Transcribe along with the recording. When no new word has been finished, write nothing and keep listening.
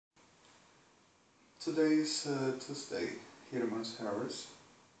Today is Tuesday here in Harris.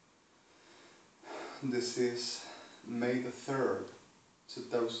 This is May the 3rd,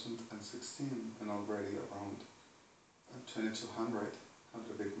 2016, and already around 2200, a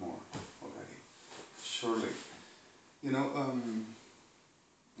little bit more already. Surely. You know,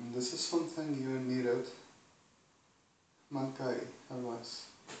 this is something you needed. MALKAI ELBAZ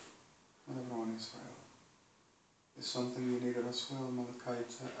DONIERO in Israel. It's something you needed as well. MALKAI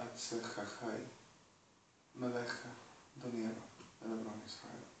ELBAZ DONIERO in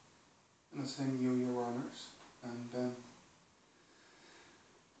Israel. And the same you, your honors. And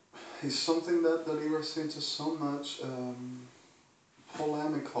it's something that delivers into so much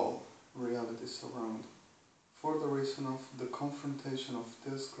polemical realities around, for the reason of the confrontation of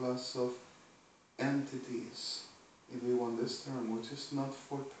this class of entities, if you want this term, which is not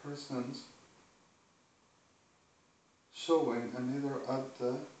for persons, showing and neither at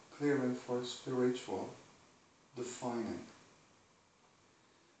the clearing for spiritual defining.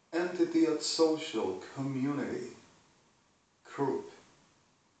 Entity at social, community, group.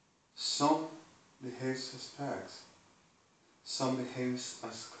 Some behaves as packs, some behaves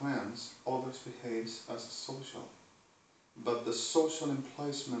as clans, others behaves as social. But the social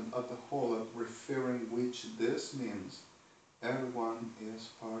emplacement at the whole, at referring which this means, everyone is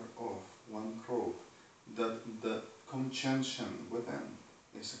part of one group, that the contention within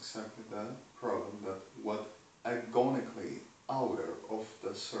is exactly the problem, that what agonically outer of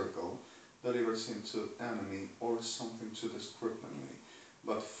the circle delivers into enemy or something to discrepancy.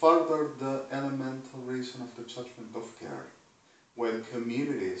 But further the elemental reason of the judgment of care, while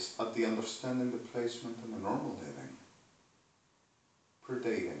communities at the understanding the placement in the normal living,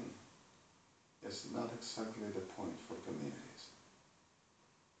 predating is not exactly the point for communities.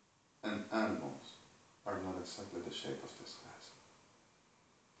 And animals are not exactly the shape of this class.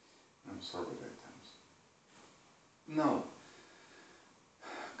 I'm sorry with that terms. Now,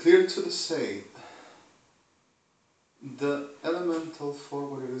 clear to the say, the elemental for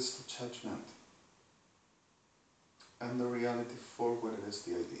what it is the judgment, and the reality for what it is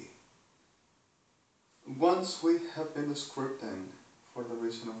the ID. Once we have been describing for the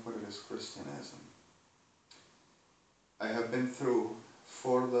reason of what it is Christianism, I have been through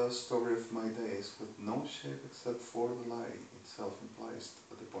for the story of my days with no shape except for the lie itself implies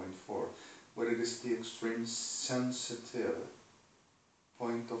at the point 4, where it is the extreme sensitive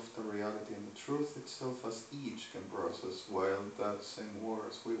point of the reality and the truth itself as each can process, while that same war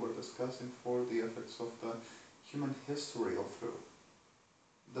as we were discussing for the effects of the human history of through,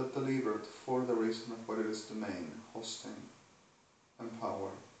 that delivered for the reason of what it is domain, hosting, and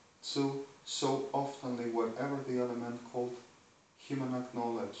power, to so oftenly whatever the element called human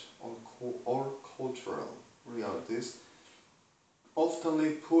acknowledge or cultural realities,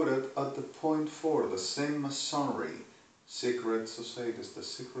 oftenly put it at the point 4, the same masonry, secret societies, the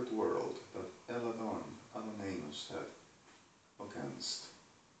secret world that ADONEINU said against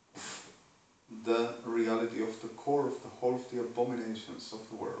the reality of the core of the whole of the abominations of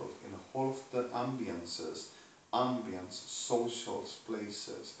the world, in the whole of the ambience, socials,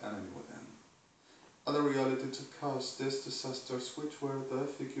 places, enemy within. And the reality to cause these disasters, which were the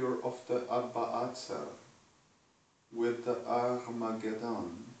figure of the ECH'HA with the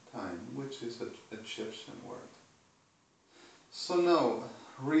Armageddon time, which is an Egyptian word. So now,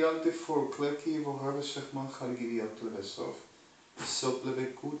 reality for Kleki Vohaveshech Manchalgiria Plevesov. So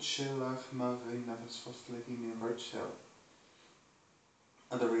plevekut shelach marin navesfostlevini rachel.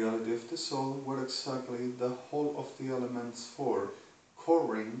 And the reality of the soul, were exactly the whole of the elements for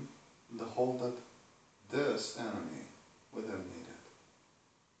coring the whole that this enemy within needed.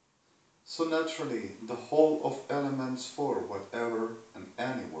 So naturally, the whole of elements for whatever and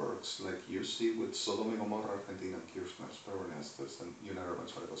any works, like you see with Sodom and Gomorrah, Argentina, Kirchner's, Peronistas, and United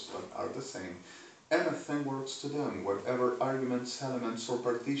are the same. Anything works to them, whatever arguments, elements, or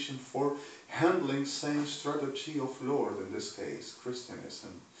partition for handling same strategy of Lord, in this case,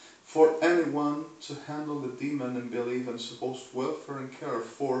 Christianism. For anyone to handle the demon and believe in supposed welfare and care,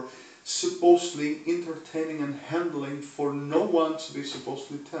 for supposedly entertaining and handling, for no one to be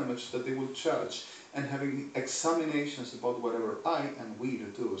supposedly damaged, that they will judge, and having examinations about whatever I and we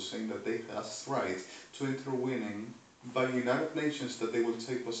do, saying that they have right to intervening by United Nations, that they will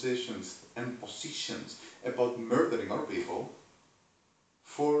take positions about murdering our people.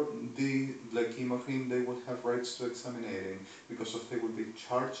 For the Lekim they would have rights to examining, because of they would be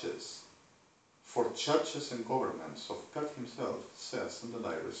charges for judges and governments of God himself says in the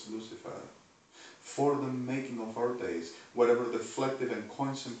lyres Lucifer, for the making of our days, whatever deflective and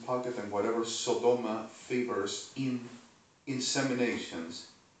coins in pocket and whatever Sodoma favors in inseminations,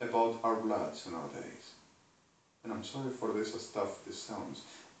 about our bloods nowadays. And I'm sorry for this as tough this sounds.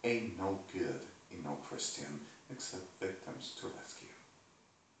 Ain't no good in no Christian except victims to rescue.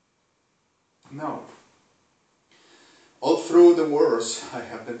 Now, all through the wars I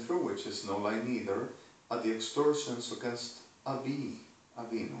have been through, which is no lie neither, at the extortions against AVINU,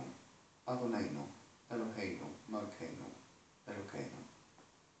 ADONEINU, ELOHEINU, MALKEINU, ELOKEINU.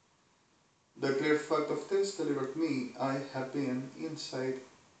 The clear fact of this delivered me, I have been inside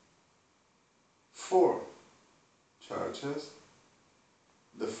 4 charges.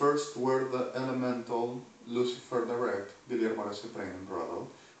 The first were the elemental Lucifer direct, Guillermo Supreme brother,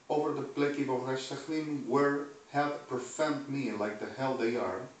 over the plague of YHWH where had prevent me like the hell they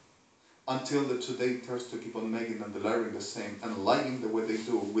are, until the today turns to keep on making and delivering the same and lying the way they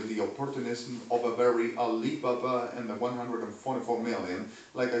do with the opportunism of a very Alibaba and the 144 million,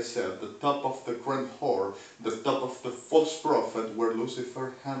 like I said, the top of the grand whore, the top of the false prophet where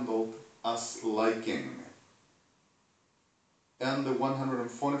Lucifer handled as liking. And the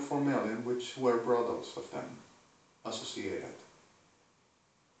 144 million which were brothers of them, associated.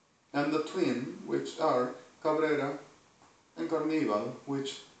 And the twin, which are Cabrera and Carnival,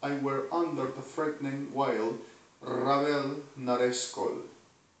 which I were under the threatening wild Ravel Nareskol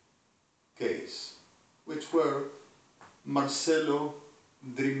case, which were Marcelo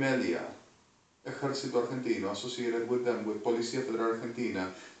Drimelia, Ejército Argentino, associated with them with Policía Federal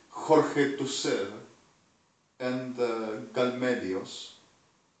Argentina, Jorge Tusser, and Galmelios,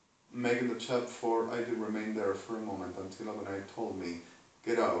 making the chat for I did remain there for a moment until Adonai told me,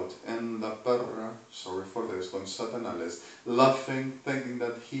 get out, and La Perra, sorry for this, con Satanales, laughing, thinking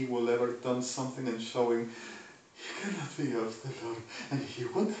that he will ever done something and showing, he cannot be of the Lord, and he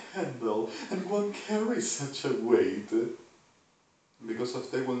won't handle, and won't carry such a weight. Because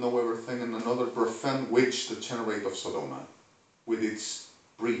if they will know everything, and another profound witch to generate of Sodoma, with its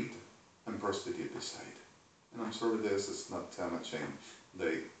breed and prostitute beside. And I'm sure this is not damaging,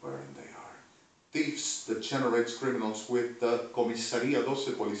 they were and they are. Thieves that generates criminals with the Comisaría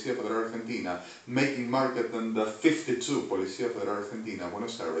 12 Policía Federal Argentina, making market and the 52 Policía Federal Argentina,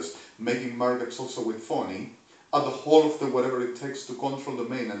 Buenos Aires, making markets also with phony, at the whole of the whatever it takes to control the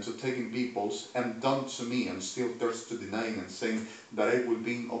main and to taking peoples, and done to me and still thirst to denying and saying that I will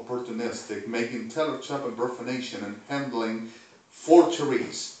be opportunistic, making teller chop and profanation and handling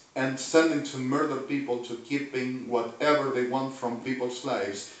forgeries, and sending to murder people to keeping whatever they want from people's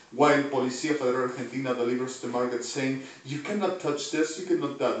lives, while Policía Federal Argentina delivers the market saying, you cannot touch this, you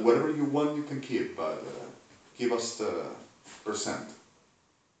cannot that, whatever you want you can keep, but give us the percent.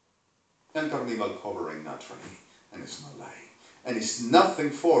 And Carnival covering naturally, and it's no lie. And it's nothing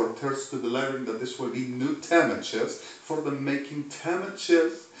for thirst to delivering that this will be new damages for them making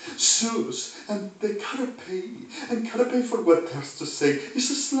damages, sues, and they gotta pay for what there's to say. It's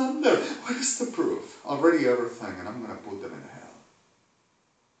a slander. What is the proof? Already everything, and I'm gonna put them in hell.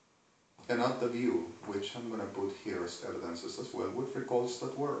 And at the view, which I'm gonna put here as evidences as well, with recalls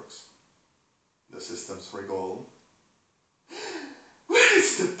that works. The system's recall. Where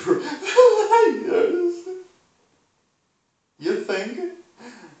is the proof? The liars! You think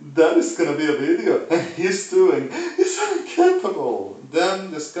that is gonna be a video? And he's doing, he's incapable. Them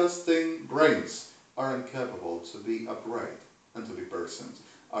disgusting brains are incapable to be upright and to be persons,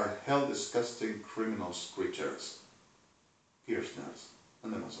 are hell disgusting criminal creatures, Kirchners,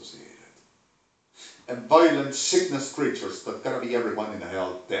 and them associated. And violent sickness creatures that gotta be everyone in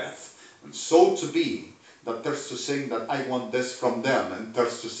hell death. And so to be that there's to saying that I want this from them, and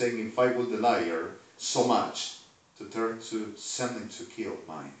there's to saying if I will deny her so much, to turn to sending to kill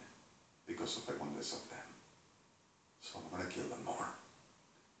mine, because if I want this of them. So I'm gonna kill them more.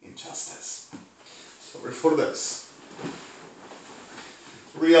 Injustice. Sorry for this.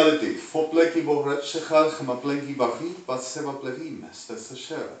 Reality. Fopleki borechechal chemaplenki bachi paseva plevim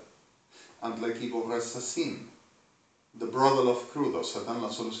stesesher. And leki boresasim. The brothel of crudo, Satan la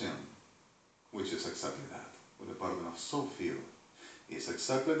solución. Which is exactly that. With the pardon of so few. Is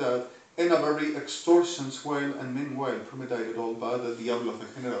exactly that. In a very extortions while and meanwhile premeditated all by the diablos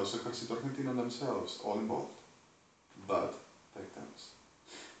degenerados Ejército Argentino themselves, all involved. But victims.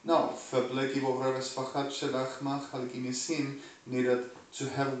 Now, Febleki Boreres Fachat Shelachmach Halkimisin needed to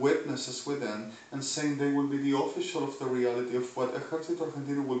have witnesses within and saying they will be the official of the reality of what Ejército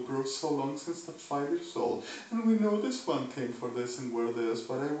Argentino will prove so long since the 5 years old. And we know this one came for this and were this,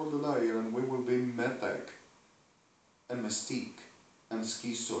 but I will deny it and we will be methec and mystique and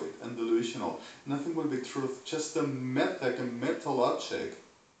schizoid and delusional. Nothing will be truth, just the methec and mythologic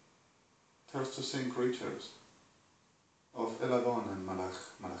thirst to sing creatures of Adon and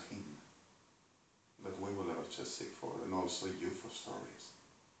Malachim that we will ever just seek for, and also UFO stories.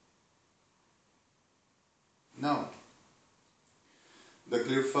 The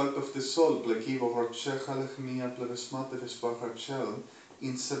clear fact of the soul, plekivo vorchecha lechmia plevesmate vespachachel,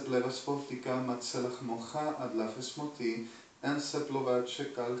 in se plevespolitica matzelach mocha ad la fesmoti, and se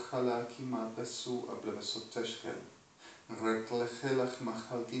plovachekal halakima pesu a plevesoteshkel. Retlechelach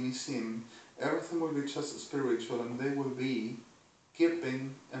machaltimisim, everything will be just spiritual, and they will be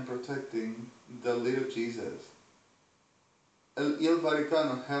keeping and protecting the little Jesus. Il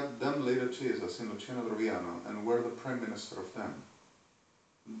Vaticano had them little Jesus in Luciano Droviano, and were the prime minister of them.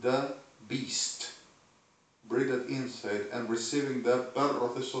 The beast breathed inside and receiving the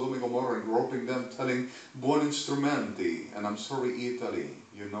perros de Sodom y Gomorrah and groping them, telling buon instrumenti, and I'm sorry Italy,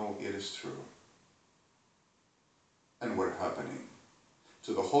 you know it is true. And were happening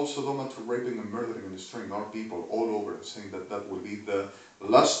to the whole Sodoma, to raping and murdering and destroying our people all over, saying that that will be the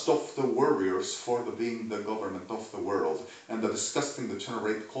last of the warriors for the being the government of the world, and the disgusting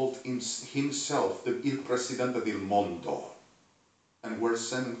degenerate called himself the Il Presidente del Mondo, and were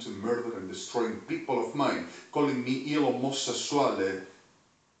sending to murder and destroying people of mine, calling me il omosessuale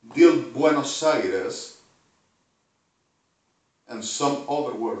del Buenos Aires, and some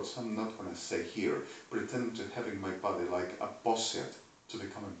other words I'm not going to say here, pretending to having my body like a posset to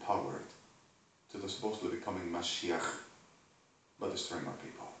become empowered, to the supposedly becoming Mashiach, but destroying our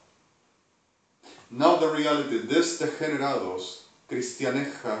people. Now the reality, this degenerados,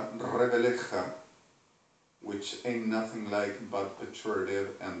 cristianeja, rebeleja, which ain't nothing like but pejorative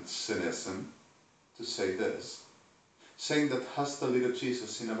and cynicism, to say this, saying that hasta little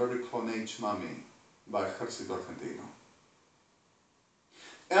Jesus in a very clonage mummy by Ejército Argentino.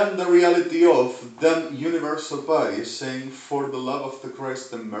 And the reality of them universal bodies saying, for the love of the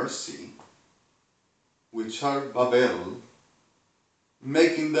Christ and mercy, which are Babel,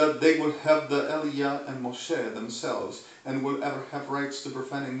 making that they will have the Elia and Moshe themselves, and will ever have rights to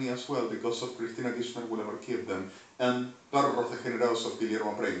profaning me as well, because of Cristina Kirchner will ever keep them, and perros degenerados of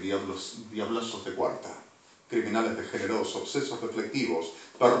Guillermo Prey, diablosos de cuarta, criminales degenerados, obsesos reflectivos,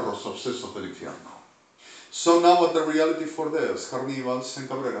 perros obsesos del infierno. So now what the reality for this, carnivals and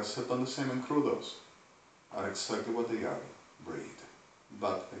cabreras have done the same, and crudos are exactly what they are, breed,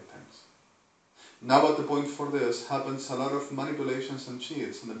 bad victims. Now at the point for this happens a lot of manipulations and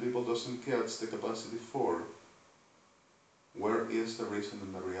cheats, and the people doesn't catch the capacity for where is the reason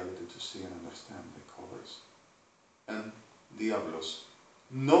and the reality to see and understand the colors. And Diablos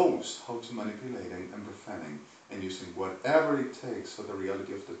knows how to manipulating and profaning and using whatever it takes for the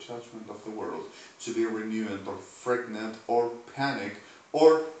reality of the judgment of the world to be renewed or frightened or panic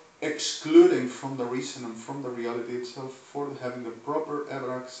or excluding from the reason and from the reality itself for having a proper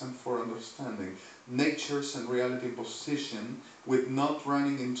ever accent for understanding nature's and reality position with not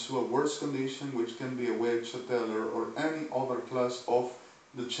running into a worse condition which can be a witch, a teller or any other class of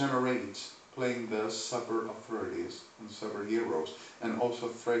degenerates playing the super authorities and super heroes and also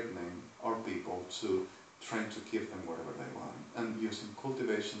threatening our people to trying to give them whatever they want and using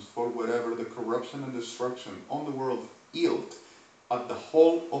cultivations for whatever the corruption and destruction on the world yield at the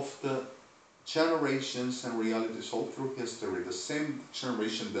whole of the generations and realities all through history, the same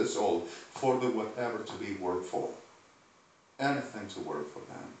generation that's all for the whatever to be worked for. Anything to work for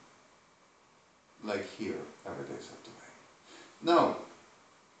them. Like here, every day of the way. Now,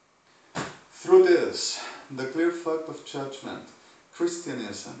 through this, the clear fact of judgment,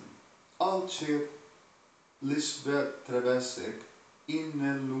 Christianism, alchir, lisbet trevesic,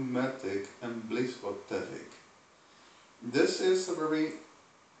 inelumetic, and blisbotevic. This is a very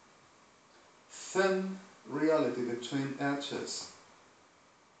thin reality between edges,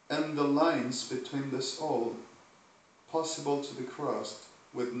 and the lines between this all possible to be crossed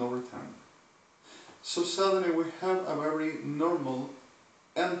with no return. So suddenly we have a very normal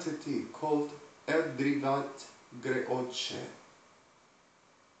entity called Edrivat Greoche,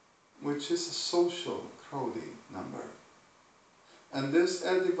 which is a social crowdy number. And this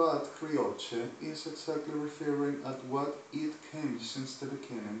Edrivat Greoche is exactly referring at what it came since the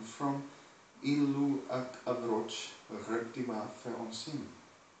beginning from ELOHEINU Reptima Feonsim.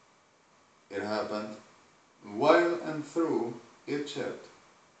 It happened while and through Egypt.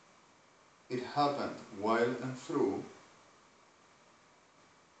 It happened while and through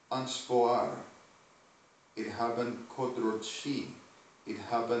Anspoar. It happened Kodrochi. It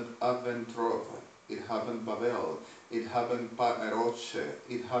happened Aventrov. It happened Babel. It happened Paeroche.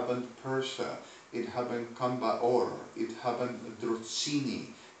 It happened Persia. It happened Kambaor. It happened Drutzini.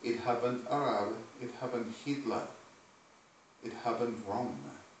 It happened Arab. It happened Hitler. It happened Rome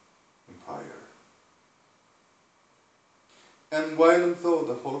Empire. And while and though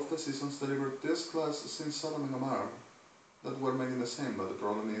the whole of the seasons delivered this class since Sodom and Gomorrah, that were making the same, but the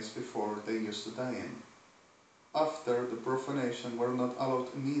problem is before they used to die in. after the profanation were not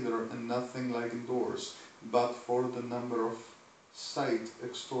allowed neither and nothing like indoors, but for the number of sight,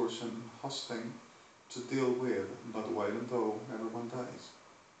 extortion, and hosting to deal with, but while and though everyone dies.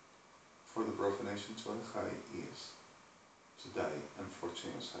 For the profanation to YHWH is to die and for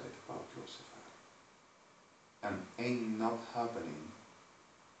genocide about Lucifer. And ain't not happening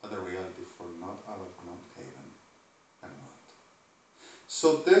at the reality for not allowed, not given, and what.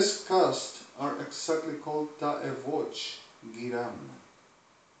 So this caste are exactly called DAEHV'ETZEL, Giram.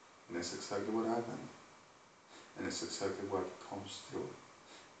 And it's exactly what happened. And it's exactly what comes through.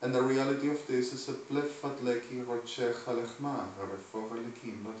 And the reality of this is a plefat leki RCH HLM,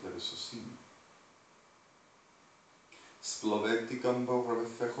 Forgbive but levesosim. Sploveti gambo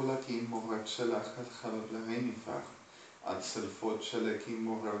revefecholakim morachelachat chalablerenifach. At selfot chelekim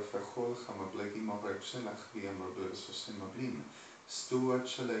morevefechol chamableki morachelach viamablevesosim mablim. Stu at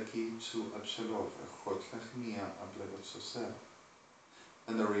cheleki to at shelov, echot lechmia ablevetsoser.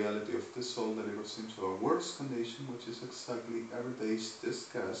 And the reality of this soul delivers into a worse condition, which is exactly every day's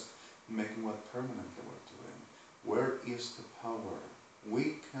disgust, making what permanently we're doing. Where is the power?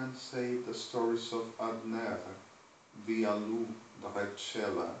 We can say the stories of Adner, Vialu,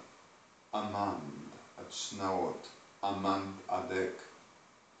 Dretchela, Amand, Atsnaot, Amand Adek,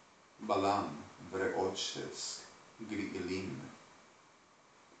 Balam, Vreoches, Gri'elim,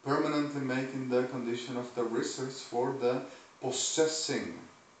 permanently making the condition of the research for the possessing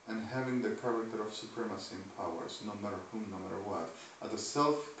and having the character of supremacy and powers, no matter whom, no matter what, at the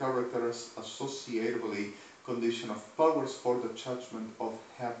self-character associatively condition of powers for the judgment of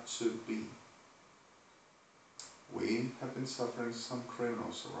have to be. We have been suffering some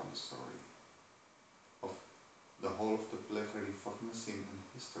criminals around the story of the whole of the Blechery Formasim and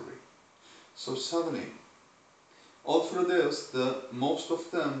history. So suddenly, all through this, most of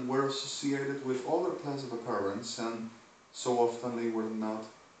them were associated with other class of occurrence, and so often they were not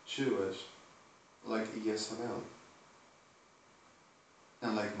Jewish, like Jezebel,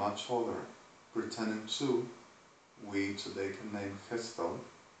 and like much other, pretending to, we today can name Hestel,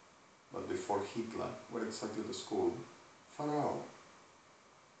 but before Hitler, were exactly the school, Pharaoh,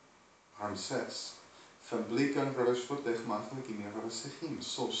 Ramses,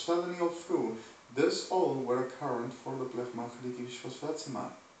 so suddenly all through, this all were current for the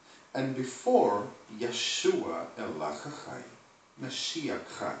Blech. And before Yeshua ELAH'HA,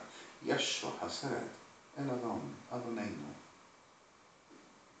 MASHIJEINU, YESHUA'HA ZARETH, ADON, ADONEINU,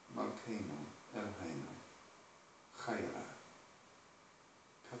 MALKEINU, ELOHEINU, CHAYALA,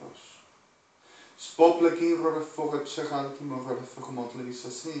 Kadosh. Spoplekin Revefoghet Shechalkim or Revefogmot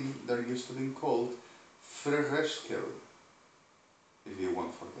Levisasim, they're used to being called Frereskel, if you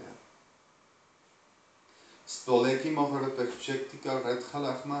won't forget. Stolekim over the Pechektika Red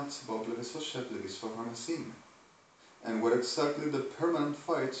Halachmat, Bob Levisoshet Levisforhanasim. And were exactly the permanent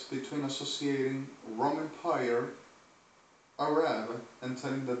fights between associating Roman Empire, Arab, and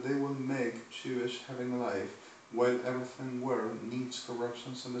telling that they will make Jewish having life, while everything were needs,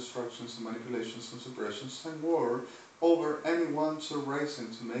 corruptions and destructions and manipulations and suppressions, and war over anyone to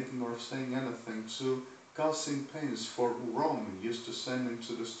rising to making or saying anything to causing pains for Rome, used to sending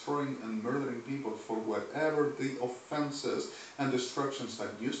to destroying and murdering people for whatever the offenses and destructions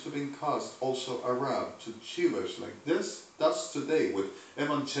that used to be caused also Arab to Jewish, like this does today with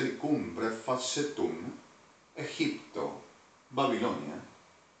Evangelicum, Brefacetum, Egypto, Babylonia,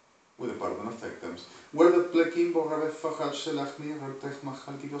 with the pardon of victims, where the plekim borevefachal shelachmi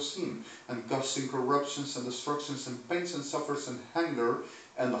retechmachal givosim, and causing corruptions and destructions and pains and suffers and hunger,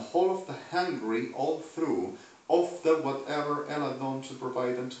 and the whole of the hungry all through of the whatever ELAH'HA to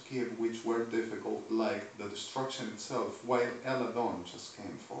provide and to give, which were difficult, like the destruction itself, while ELAH'HA just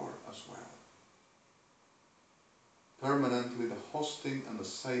came for as well. Permanently the hosting and the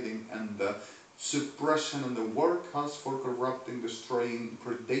siding and the suppression and the war cast for corrupting, destroying,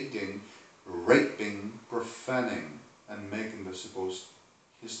 predating, raping, profaning, and making the supposed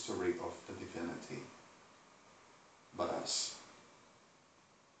history of the divinity. But us,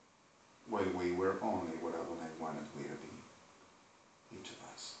 while we were only what Adonai wanted we to be, each of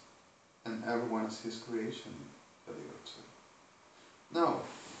us, and everyone as his creation delivered to. Now,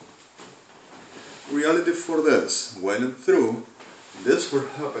 reality for this, while and through this were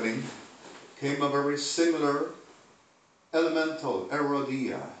happening, came a very similar elemental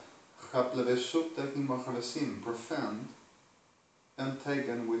erodia, profaned and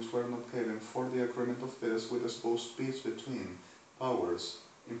taken, which were not given for the agreement of this with the supposed peace between powers,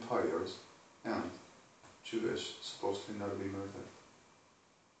 empires, and Jewish supposedly not to be murdered.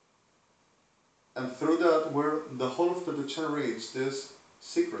 And through that were the whole of the degenerates, this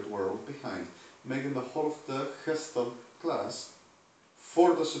secret world behind, making the whole of the Gestalt class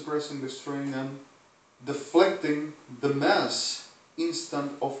for the suppressing, destroying, and deflecting the mass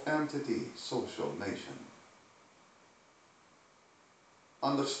instant of entity, social nation.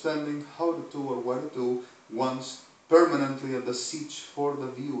 Understanding how to do or what to do once permanently at the siege for the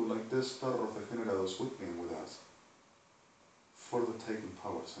view, like this terror of the generados with me and with us, for the taking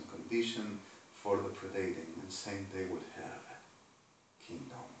powers and condition, for the predating and saying they would have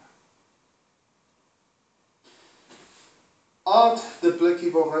kingdom. Ad de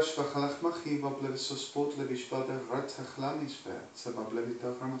pleki YHWH LAHMACHI vablevi sospot levishvade RCH LMishvet sebablevi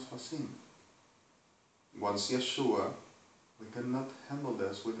DAHEM'HA fasim. Once Yeshua, we cannot handle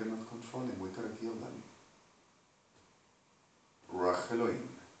this, we cannot control him, we cannot kill them. RCH Elohim,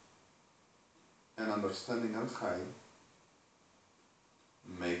 and understanding RCH,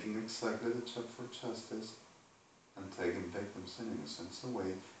 making exactly the check for justice, and taking victims and innocents away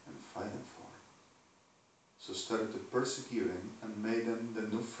and fighting for. So started to persecuting and made them the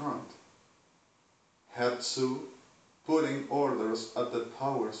new front. Had to putting orders at the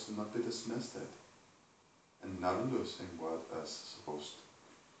powers to not be dismissed it, and not losing what is supposed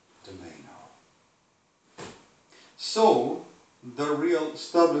to DAEHV'ETZEL. So the real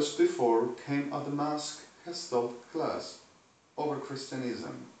established before came at the mask Gestalt class over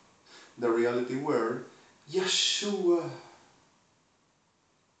Christianism. The reality were Yeshua.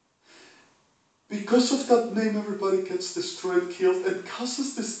 Because of that name, everybody gets destroyed, killed, and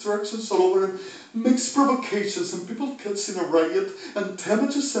causes destructions all over and makes provocations, and people gets in a riot, and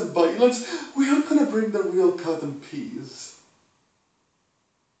damages and violence. We are gonna bring the real God and peace.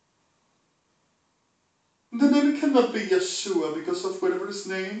 The name cannot be Yeshua because of whatever is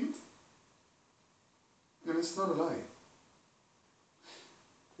named. And it's not a lie.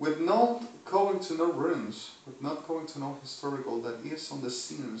 With not going to know runes, with not going to know historical, that is on the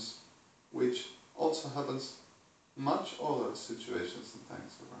scenes, which also happens much other situations and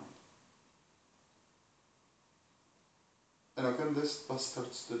things around. And again, this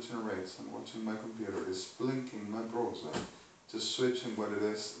bastards degenerates, and watching my computer is blinking my browser to switching what it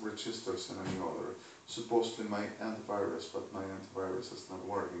is, registers and any other. Supposedly my antivirus, but my antivirus is not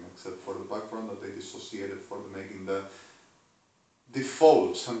working except for the background that they dissociated for the making the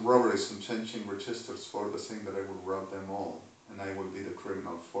defaults and robberies and changing registers for the saying that I would rob them all. And I will be the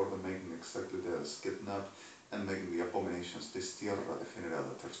criminal for the making exactly this, kidnap and making the abominations, this tierra de general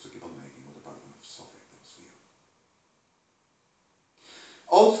that has to keep on making with the pardon of so victims for you.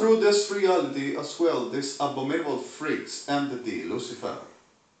 All through this reality as well, this abominable freaks entity, Lucifer,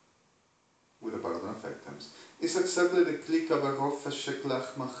 with the pardon of victims, is exactly the klika varov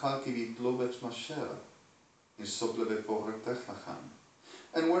sheklach machal ki vitlovech masher, in sopleve povretechlacham.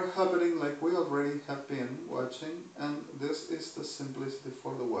 And we're happening like we already have been watching, and this is the simplicity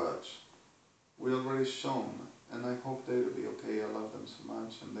for the watch. We already shown, and I hope they will be okay. I love them so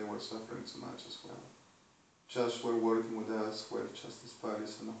much, and they were suffering so much as well. Just were working with us, with justice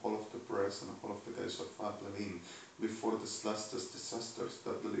parties, and the whole of the press, and the whole of the guys of Levin, before this latest disasters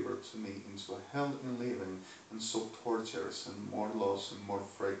that delivered to me into a hell in living, and so tortures, and more loss, and more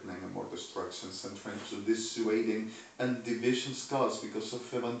frightening, and more destructions, and trying to dissuading and divisions caused because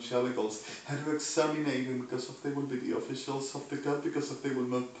of evangelicals, and to examining because of they will be the officials of the God, because of they will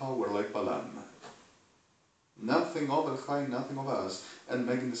not power like Balaam. Nothing of ELOHEINU, nothing of us, and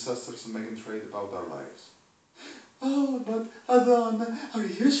making disasters and making trade about our lives. Oh, but Adon, are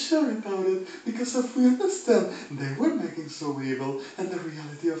you sure about it? Because if we understand, they were making so evil, and the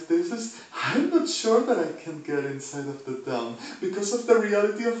reality of this is, I'm not sure that I can get inside of the town, because of the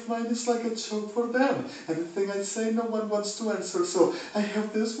reality of mine is like a joke for them. Anything I say, no one wants to answer, so I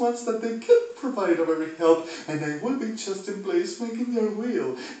have these ones that they can provide a very help, and I will be just in place making their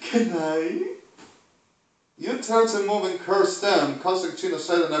will. Can I? You turn to move and curse them, causing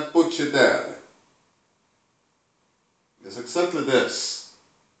genocide, and I put you dead. It's exactly this,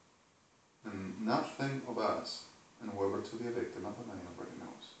 and nothing of us, and whoever to be a victim of, nobody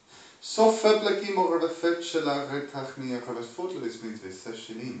knows. So febleki morabefet shela retachnia kavesfot levismit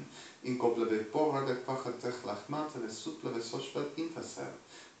veseshilin, in kopleve porra de pachatech lachmat vesut levesoshvat infaser,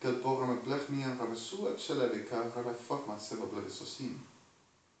 kel porra meplechnia ravesu et shelevika ravefot maseva blevesosim.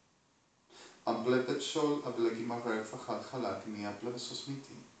 Ambletet shol ableki marer fachat chalak mia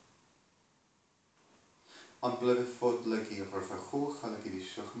blevesosmiti. And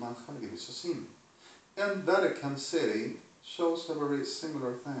Vatican City shows a very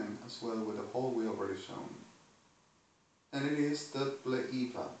similar thing as well with the whole we already shown. And it is the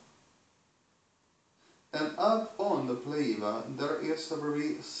Pleiva. And up on the Pleiva there is a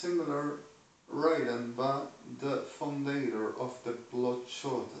very similar writing by the founder of the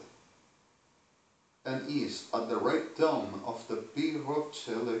Plochod. and is at the right dome of the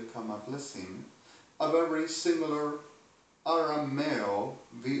ECH'HA MALAXCHIM, a very similar Arameo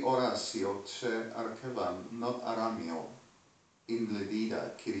vi Horacio che archevan not Arameo in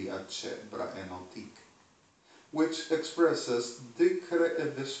ledida kiriace braenotic, which expresses dicre e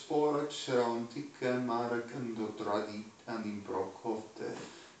vespora cerontique marek endotradit and imbrocovte,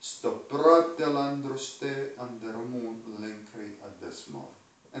 stoprate landroste andermun lencre adesmor,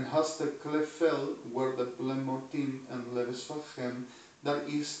 and has the clefel where the plemortim and levisvachem that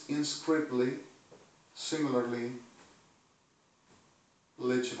is inscriptly similarly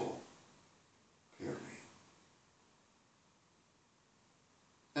legible, clearly.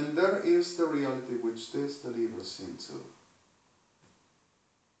 And there is the reality which this delivers into.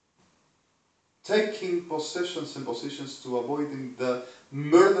 Taking possessions and positions to avoiding the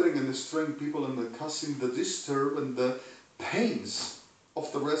murdering and destroying people and the causing the disturb and the pains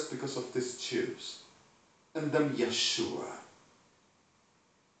of the rest because of these Jews. And then Yeshua.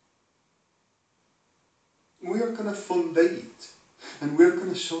 We are going to fundate and we are going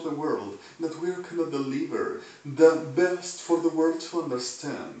to show the world that we are going to deliver the best for the world to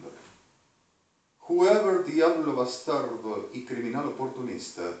understand. Whoever diablo bastardo y criminal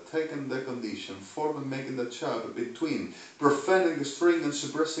oportunista taken the condition for them making the job between profaning, destroying and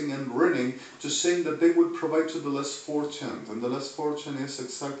suppressing and ruining to saying that they would provide to the less fortunate, and the less fortunate is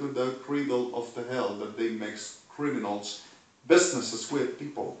exactly the cradle of the hell that they make criminals businesses with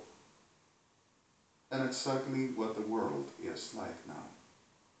people. And exactly what the world is like now,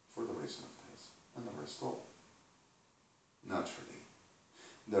 for the reason of this, and the rest all. Naturally,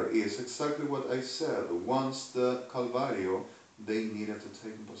 there is exactly what I said. Once the Calvario, they needed to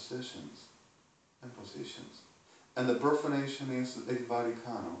take possessions and positions. And the profanation is el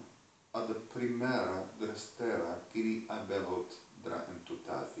Vaticano, at the primera drestera kiri abelot dra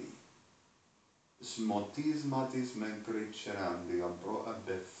entutavi. Smotis matis mencri cerandi abro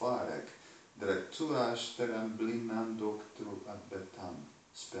abefarek, Dretuash teram blinan doctru abetam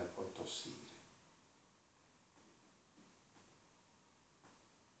sper otosir.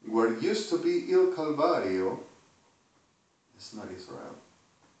 Where used to be Il Calvario, it's not Israel.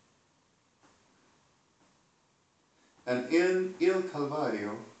 And in Il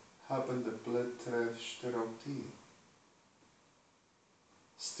Calvario happened the Pletrev Shteroti.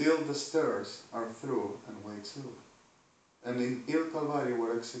 Still the stairs are through and way too. And in Il Calvario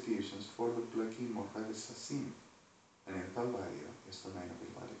were executions for the Plekim of Registres, and Il Calvario is the name of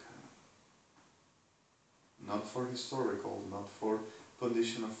Il Vaticano. Not for historical, not for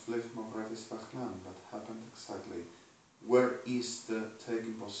condition of Flehm of Registres, but happened exactly where is the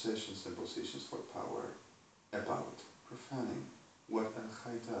taking possessions and positions for power about profaning what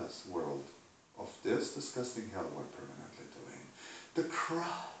ELOHEINU's world of this disgusting hell were permanently doing. The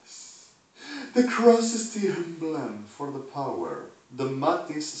cross! The cross is the emblem for the power. The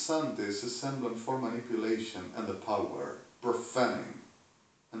matis santis is emblem for manipulation and the power, profaning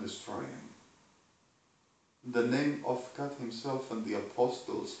and destroying. The name of God himself and the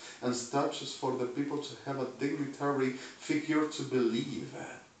apostles and statues for the people to have a dignitary figure to believe.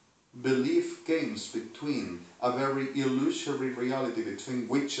 Belief games between a very illusory reality between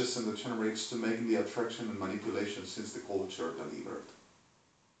witches and the degenerates to making the attraction and manipulation since the culture delivered.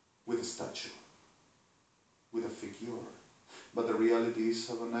 With a statue, with a figure. But the reality is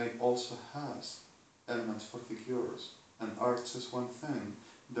Adonai also has elements for figures, and art is one thing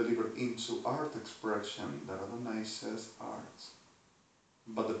delivered into art expression that Adonai says art.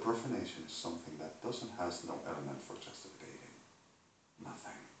 But the profanation is something that has no element for justificating.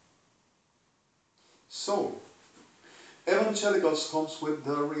 Nothing. So, evangelicals comes with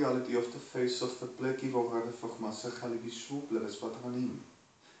the reality of the face of the pleki vogade formasse chalivishu bleves patranim.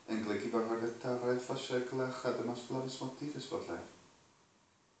 And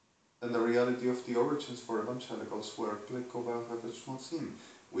the reality of the origins for evangelicals were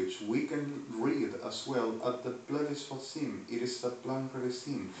which we can read as well at the Plevisvasim, it is the Plan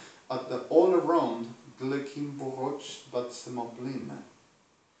Resim, at the all around Glekim Boroch Batsemoplin.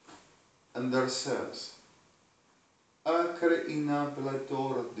 And there says, Acre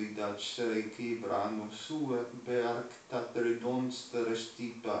inablator didat shereki branu sue beark tatridons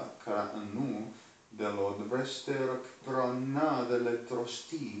terestipa kranu delod vresterk prana de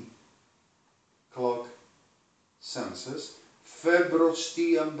letrosti clock senses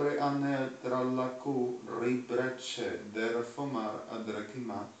febrosti ambre anetra laku ribreche derfomar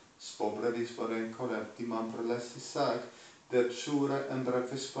adrekima spobredis foren coleptima prelestisac de chure and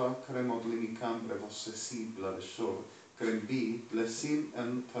revispa cremodlimi cambre vossessibla shor crembi lesim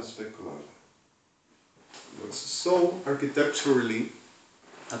and taspecular. So architecturally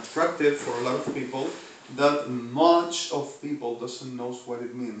attractive for a lot of people that much of people doesn't know what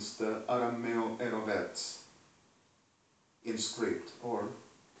it means, the Arameo Erovet in script or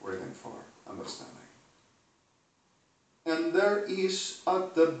written for understanding. And there is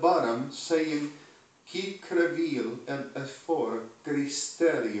at the bottom saying, Qui crevil et efor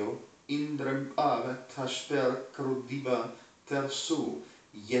cristerio indrem ave tashper crudiba tersu,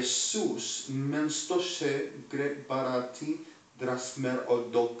 Jesus menstoshe gre barati drasmer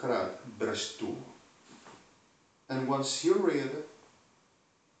odokrat brestu. And once you read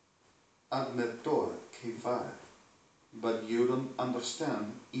admetor kevar, but you don't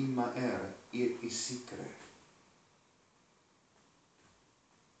understand imaer isikre.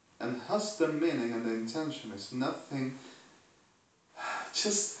 And has the meaning and the intention is nothing,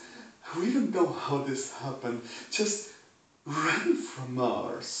 just, we don't know how this happened, just ran from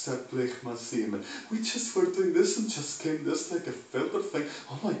our seplich masim. We just were doing this and just came this like a filter thing.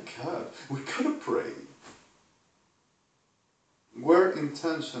 Oh my God, we gotta pray. Where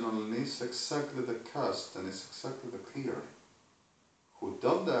intentional is exactly the cast and is exactly the clear. Who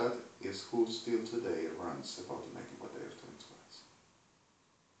done that is who still today runs about making what they are doing to us.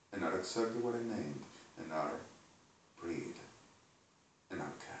 And are exactly what I named, and our breed, and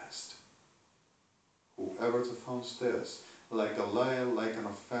our caste. Whoever to found this, like a lie, like an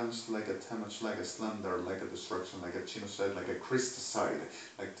offense, like a damage, like a slander, like a destruction, like a genocide, like a Christicide,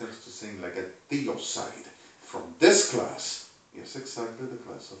 like there's to saying like a theocide, from this class, is exactly the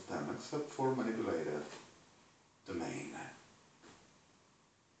class of them, except for manipulated domain.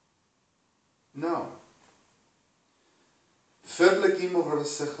 Now, Feblekim or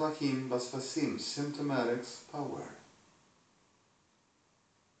Sechlachim Basfasim, symptomatics, power,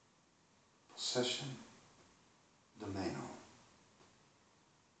 possession, domaino.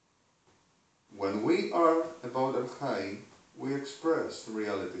 When we are about RCH, we express the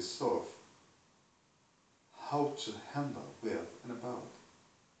realities of how to handle with and about.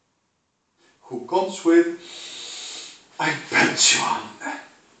 Who comes with, I bet you on,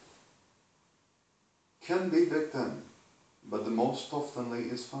 can be victim. But the most oftenly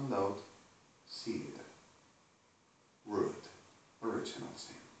is found out seed, root, original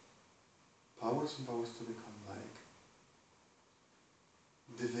sin. Powers and powers to become like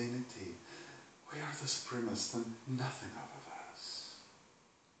divinity. We are the supremest and nothing above us.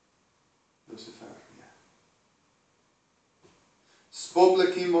 Lucifer, yeah.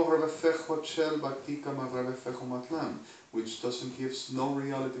 Which doesn't give no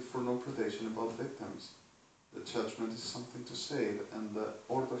reality for no predation about victims. The judgment is something to save, and the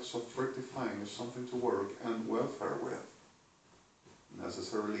orders of rectifying is something to work and welfare with.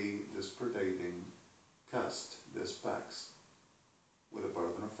 Necessarily dispredating cast these packs with a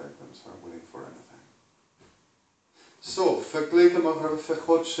burden of victims are willing for anything. So, vergeleken mag er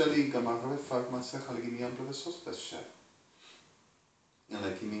vergod sheli, gamag er vaak maar zeggen, like in ample sospesje. En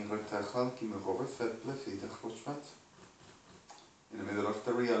like in retachal, ki me rover vet plefite grotsmet. In the middle of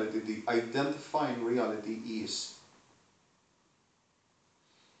the reality, the identifying reality is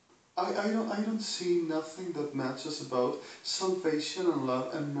I don't see nothing that matches about salvation and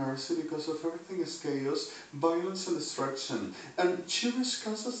love and mercy, because of everything is chaos, violence and destruction. And Jewish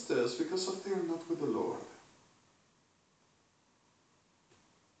causes this because of they are not with the Lord.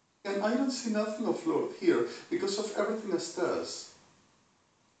 And I don't see nothing of Lord here because of everything is this.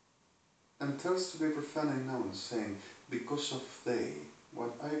 And tells to be profaning nouns, saying, because of they,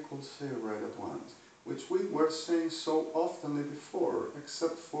 what I could say right at once, which we were saying so oftenly before,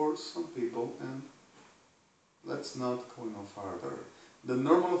 except for some people, and let's not go no farther. The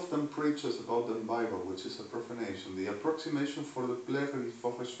normal of them preaches about the Bible, which is a profanation, the approximation for the pleasure is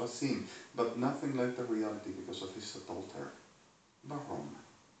Forgbive, but nothing like the reality because of his adultery. Baron,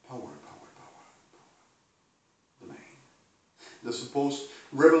 power. The supposed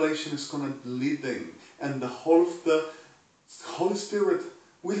revelation is going to lead them, and the whole of the Holy Spirit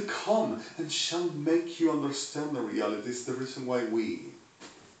will come and shall make you understand the reality. It's the reason why we.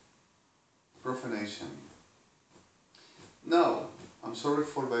 Profanation. Now, I'm sorry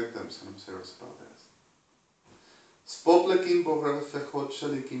for victims, and I'm serious about this.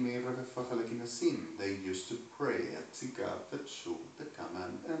 They used to pray at Tzika, to come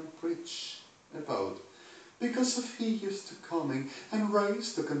and preach about, because of he used to coming and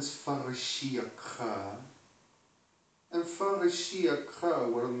raised against YHWH. And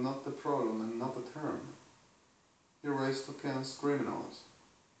YHWH were not the problem and not the term. He raised against criminals.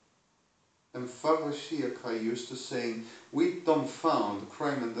 And YHWH used to say, we don't found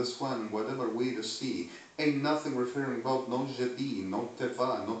crime in this one, whatever we to see. Ain't nothing referring about no Jedi, no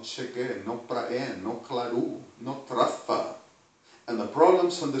Teva, no Chege, no Praen, no Klaru, no Trafa. And the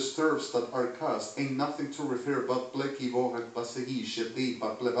problems and disturbs that are caused ain't nothing to refer but but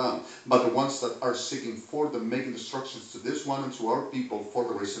the ones that are seeking for the making instructions to this one and to our people for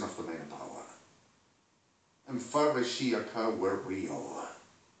the reason of the main power. And YHWH were real,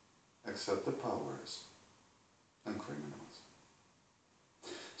 except the powers and criminals.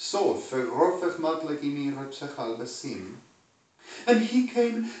 So, and he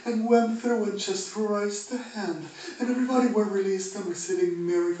came and went through and just raised the hand, and everybody were released and receiving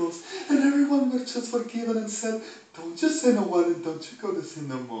miracles, and everyone were just forgiven and said, don't you say no one and don't you go to sin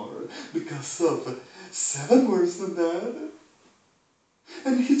no more, because of 7 worse than that.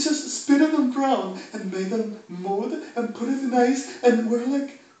 And he just spit it on ground and made them mood and put it in ice, and we're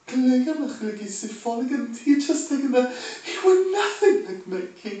like, and he just taken that, he were nothing like my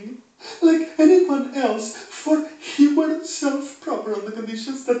king, like anyone else, for he were self-proper on the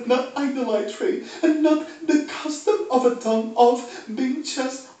conditions that not idolatry, and not the custom of a tongue of being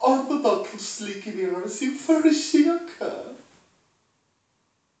just orthodoxly reversing Pharisaica.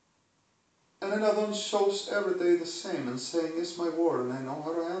 And then Adon shows every day the same and saying, it's my word and I know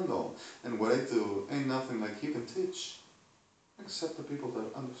how to handle, and what I do ain't nothing like you can teach. Except the people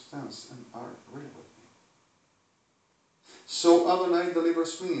that understands and are real with me. So Adonai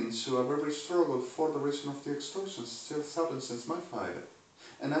delivers me into a very struggle for the reason of the extortions still happened since my fight.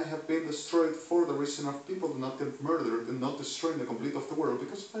 And I have been destroyed for the reason of people do not get murdered and not destroying the complete of the world,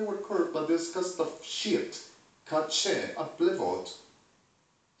 because if I were cursed by this cast of shit, kache, aplevot,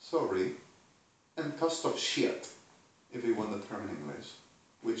 sorry, and cast of shit, if you want the term in English,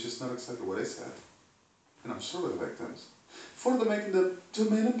 which is not exactly what I said, and I'm sure the victims, for the making the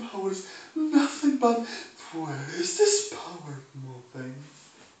domain powers nothing but where is this power moving?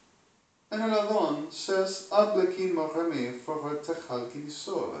 And Adon says, my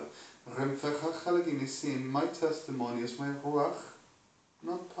testimony is my ruach,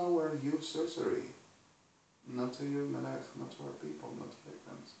 not power, you sorcery, not to you, Melech, not to our people, not to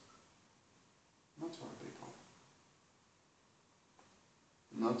victims, not to our people,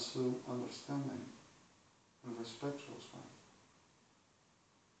 not to understanding and respectful one.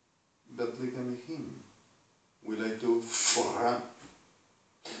 But him will I do for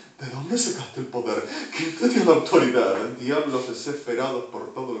 ¿De dónde sacaste el poder? ¿Quién te dio la autoridad? Diablos desesperados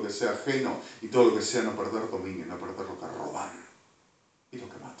por todo lo que sea ajeno y todo lo que sea no perder dominio, no perder lo que roban y lo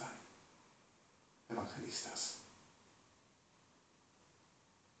que matan. Evangelistas.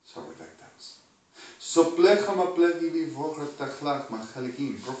 Sorry, victims. So plechama plegivi voret tachlach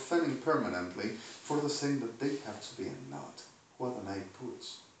machalikim, profaning permanently for the saying that they have to be and not what the night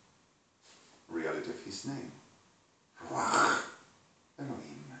puts. Reality of his name. Ruach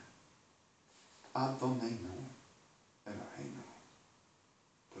Elohim. ADONEINU. ELOHEINU.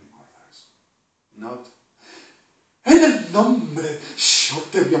 Putting orders. Not en el nombre yo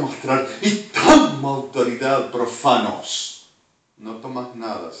te voy a mostrar y toma autoridad profanos. No tomas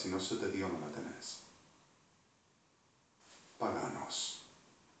nada, si no se te dio no la tenés. Paganos.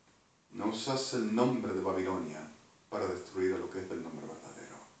 No usas el nombre de Babilonia para destruir a lo que es del nombre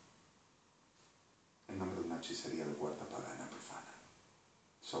verdadero. El nombre de una hechicería de cuarta pagana profana.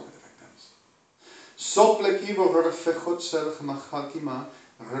 Sobre the victims. Sople kivo refechot selch machalkima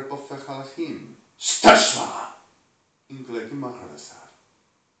repofechalachim. Stashma! Inglekim machalasar.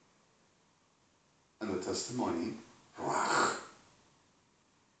 And the testimony, Ruach.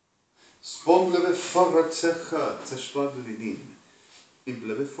 Spombleve forratzecha teshvad lidin.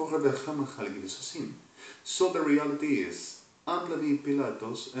 Impleve forrabecha machalgivisosim. So the reality is, Amblevi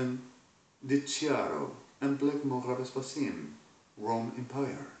Pilatos and Diciaro and Plekmo Rabespasim, Rome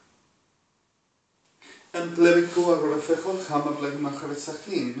Empire. And Pleviku Arafechot Hama Plekma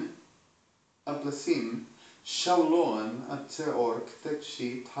Charetzachim, Aplasim, Shauloan Atzeor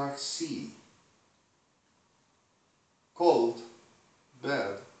Ktetchi Tarsi. Called,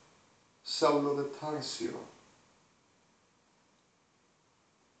 bad, Saulo de Tarsio,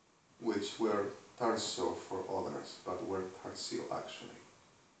 which were Tarso for others, but were Tarsio actually.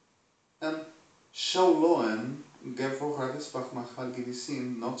 And Shauloan Gevo Radesbach Machal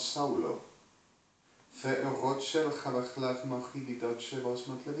Givisim, not Saulo. Fe'erot shel Chavachlach Machididot Shevos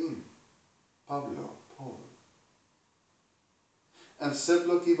Matlevim. Pablo, Paul. And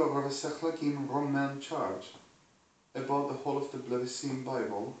Sebloki Varavesechlakim Roman charge about the whole of the Blevisim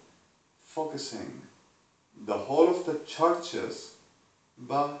Bible, focusing the whole of the churches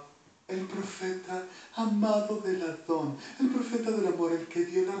by el profeta amado del Adón, el profeta del amor, el que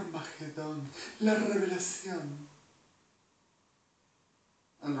dio el Armagedón, la revelación.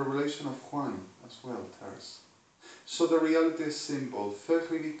 And the revelation of Juan as well, Tars. So the reality is simple.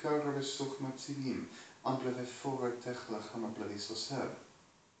 ampleve forgetech lachama pledisoser,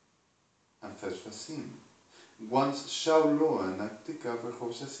 and feshvasim. Once Shauloen actica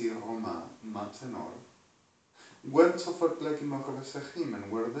verhosesi Roma mantenor, went to verpleki magavesechim,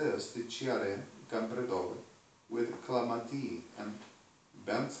 and were this the Chiare, Gambredov, with Clamati and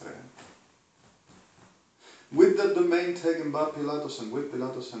Bentre, with the domain taken by Pilatus and with the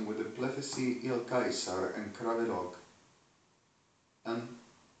plefisi Il Caesar and Kravelog, and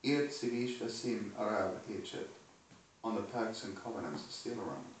Irzivish Arab Egypt, on the pacts and covenants still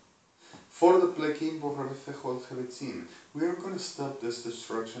around. For the plekim we are going to stop this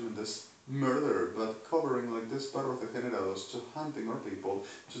destruction and this murder, but covering like this barros degenerados, to hunting our people,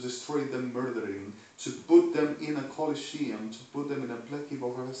 to destroy them, murdering, to put them in a coliseum, to put them in a pleki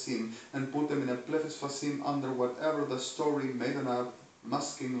boharasim, and put them in a plefis fasim under whatever the story made up,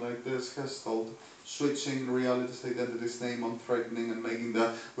 masking like this has told, switching reality's identity's name on threatening and making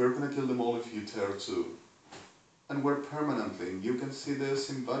that we're going to kill them all if you dare to. And we're permanently, you can see this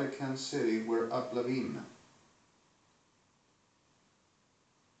in Vatican City, we're Aplavim.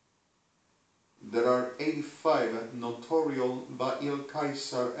 There are 85 notorial Ba'il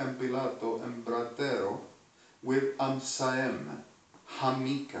Caesar and Pilato and Bratero with Amsaem,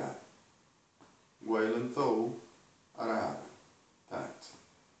 Hamika, while and though Arab, that.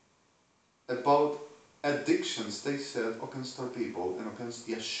 About addictions, they said, against our people and against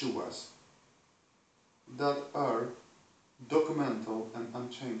Yeshua's, that are documental and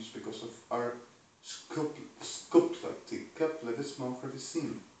unchanged because of our sculpting,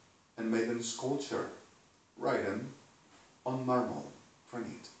 and made in sculpture, written on marble,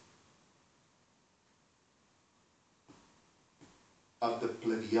 granite. At the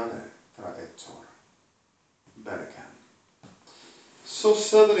pleviare traetor, Berican. So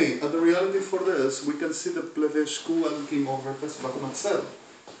suddenly, at the reality for this, we can see the pleveshku and king of Refes Bachmatzel.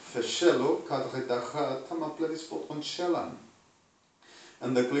 Feshelo kadredachat hamaplevispot on Shelan.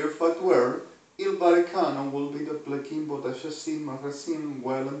 And the clear fact were, Il Baricano will be the plekim bodashasim marasim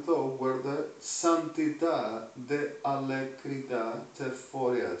well and though where the santidad de alecrida te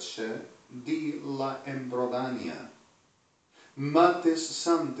foriace di la embrodania. Matis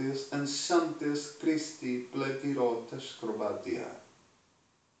santis and santis Christi plegirotes crobatia.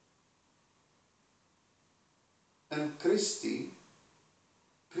 And Christo,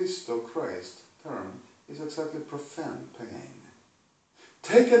 Christ, term, is exactly profane, pagan.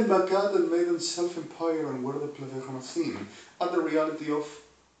 Taken by God and made himself empire and were the plevechamasim, at the reality of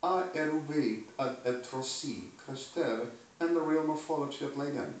a erubeit at etrosi, Krester, and the real morphology at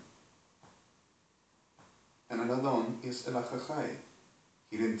Leiden. And an Adon is ELAH'HA.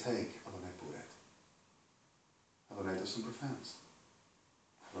 He didn't take Adonai Puret. Adonai doesn't profane.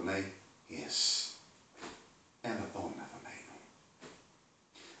 Adonai is. And Adon Adoneinu.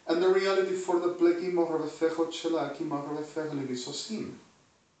 And the reality for the pleki moravefechot shelaki moravefech livisosim.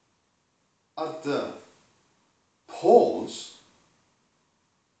 At the poles,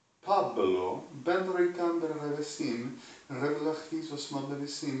 Pablo, Ben Rican Revesim, Revelachizos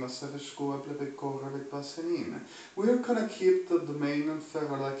Madlevisim, Aseveshkua Plebeko Revet. We are going to keep the domain and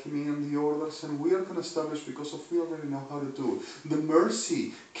Feralakimi and the orders, and we are going to establish, because of we already know how to do. The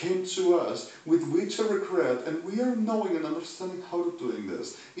mercy came to us with which I regret, and we are knowing and understanding how to doing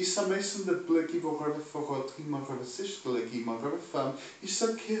this. It's amazing that Bleki Vorevefogot, Himarevesish, Bleki Marevefam is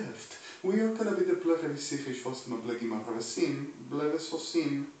a gift. We are going to be the Plevesifish Fosma Bleki Marevesim,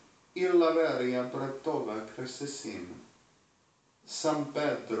 Blevesosim, Ilaveria Bratova Cresesim, San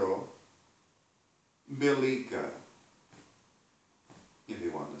Pedro, Belica, if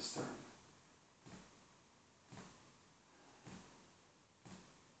you understand.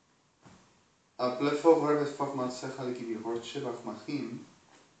 A plefo reves fagmat sechaliki vihort shevach machim,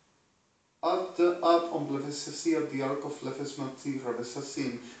 at the on plevesesi at the ark of lefesmati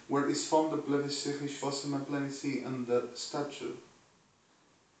revesasim, where is found the plevesifish fosim and plenisi and the statue.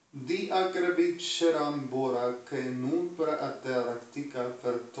 Di agrevit sheram bora che nun per ateractica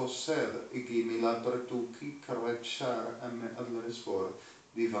per tosed igi mila per tu ki carrecciar ame adleresvor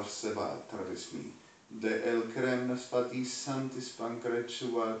di varseva travesmi. De el crem spati santis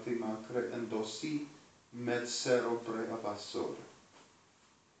pancrecuati macre endosi med sero pre avassor.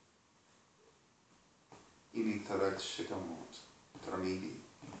 Initerac shekamot, tramidi.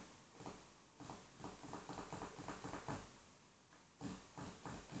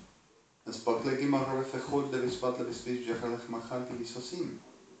 Spakleki marafechot de vispat levisvish jachalech machal kivisosim.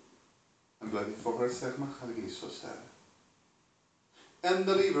 And bloody forresech machal kivisoser. And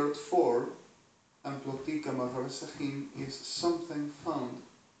delivered for and plotika marafechim is something found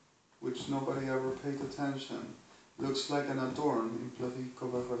which nobody ever paid attention. looks like an adorn in plevi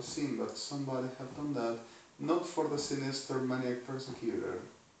but somebody have done that, not for the sinister maniac persecutor,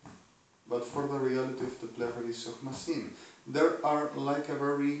 but for the reality of the plevi. There are like a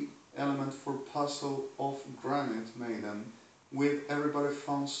very element for puzzle of granite maiden, with everybody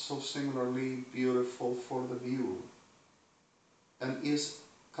found so singularly beautiful for the view, and is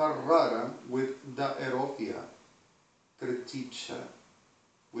Carrara with DAEHV'ETZEL, Cretice,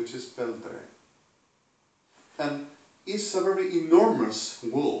 which is Peltre, and is a very enormous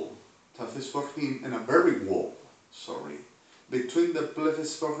wall, and a very wall, between the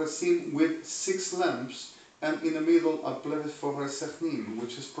plevi with 6 lamps, and in the middle a plevi,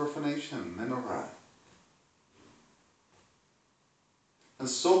 which is profanation, menorah. And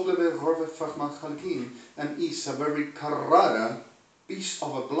so plevi and is a very Carrara piece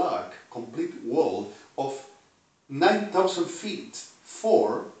of a black, complete wall of 9,000 feet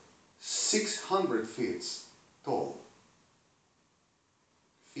for 600 feet tall.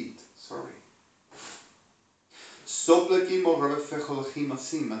 Sopleki morevefecholachim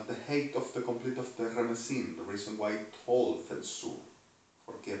asim, at the height of the complete of the remesim, the reason why tall fensu,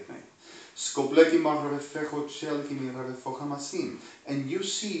 forgive me. Skopleki morevefecholchelki mirevefocamasim, and you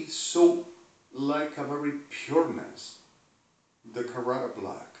see so like a very pureness, the Carrara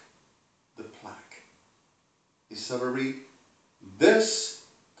black, the plaque, is a very, this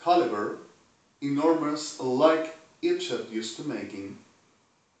caliber, enormous, like Egypt used to making,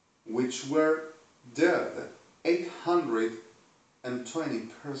 which were dead 820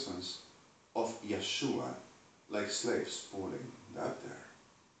 persons of Yeshua, like slaves pulling that there,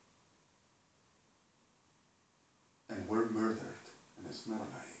 and were murdered in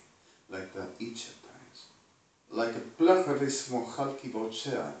Esmeralda, like the Egyptians, like a plechavis mochalki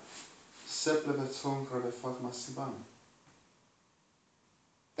bochea, seplevetzon revefagmasiban,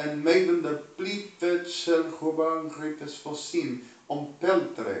 and made them the plivet shel huban grites fosim, on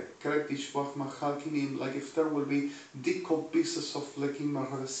peltre, kretish machalkinim, like if there will be decoupled pieces of lekim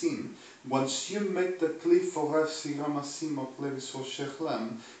marvesim. Once you make the cliff for Siramasim of Levis for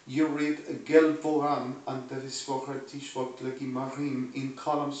Shechlem, you read Gel Voram and Tevis for Tishvot lekim marim in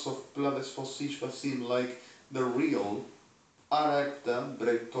columns of Plaves for Sishvasim, like the real Arabda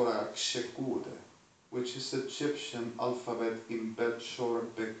Bretorak Shekude, which is Egyptian alphabet in Bet Shor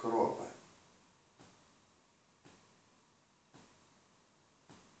Bekrov.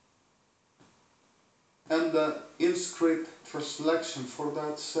 And the inscript translation for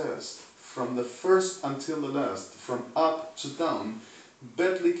that says, from the first until the last, from up to down,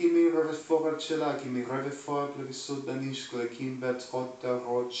 Bet likimi revefoga chelakimi revefoa plevisud danish klekim bet hota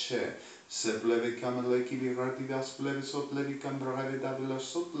roche, se plevicam lekimi radivas plevisot levicam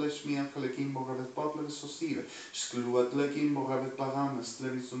ravidavilasot leshmia klekim moravet pa plevisosive, skluat lekim moravet paramas,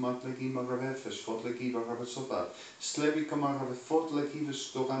 levisumat lekim moravefesh, fot lekim moravesotat, slevicam moravefot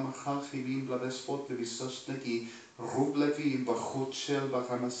lekivis doram chalchivim bladespot levisos leki, Rublevim, Bachut Shel,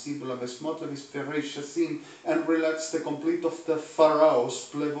 Bachamasibla, Besmotlevis, Ferreshasim, and relates the complete of the Pharaohs,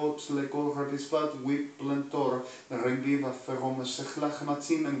 Plevot, Legor, Ravisvat, with Plentor, Rengiva, Feromes,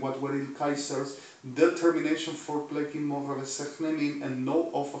 ECH'HA, and what were Il Kaisers, determination for Plekim, Moravesechnemim, and no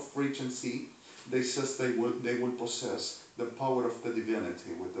oath of regency. They says they will possess the power of the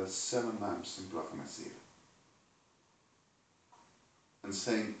divinity with the 7 lamps in Blachmasir. And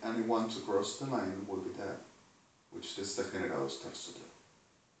saying anyone to cross the line will be dead, which this degenerado starts to do.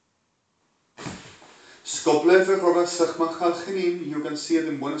 Skopleve Robasachmachalchinim, you can see it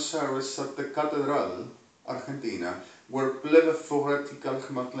in Buenos Aires at the Cathedral, Argentina, where Pleve Foretical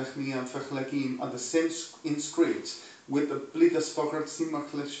Chmatlechni and Fechlekim are the same inscripts with the Plitas Fochertzim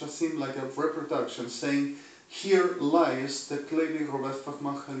Machleshvasim, like a reproduction saying, here lies the Klevi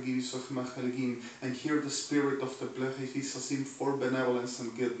Robasachmachalgivisachmachalgim, and here the spirit of the Plechifisasim for benevolence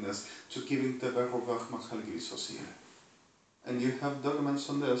and goodness to giving the Berovachmachalgivisosim. And you have documents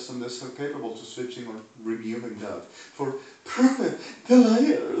on this, and this are capable to switching or reviewing that. For prophet, the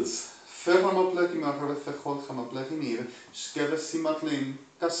liars!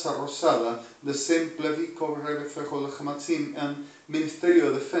 Casa Rosada, the same Plevico Revefejolechamatzim and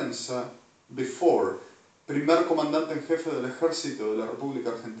Ministerio de Defensa before, primer comandante en jefe del ejército de la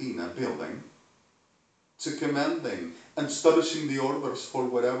República Argentina building, to commanding and establishing the orders for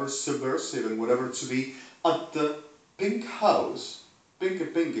whatever subversive and whatever to be at the Pink House,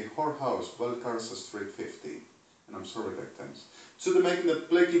 Pinky whorehouse, Valcarce Street 50. And I'm sorry, victims. To the making that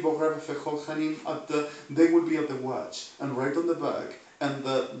Pleki Borevefejolchanim at the, they will be at the watch, and right on the back, and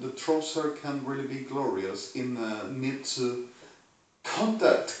the trouser can really be glorious in need to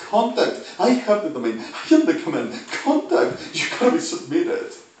contact, I have the domain, I have the command, contact, you gotta be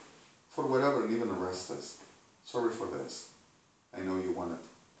submitted for whatever and even arrest us. Sorry for this. I know you wanted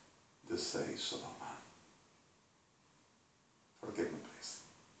to say Sodoma. Forgive me, please.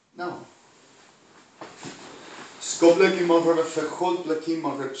 Now, Skobleki mogę wychod, bleki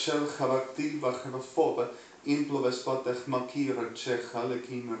mogę czel, chabakti, wachrofobe, implowe spotech makira, czecha,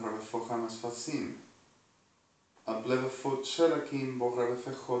 leki mogę wyfochamas fasim. A bleve fot czelekim mogę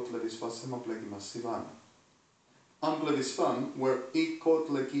wychod, levis fasem, a bleki masivan. Am blevisvan, where ikot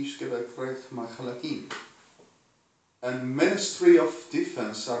lekiszke krech machalakim. And Ministry of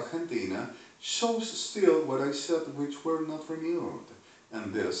Defense Argentina shows still what I said, which were not renewed.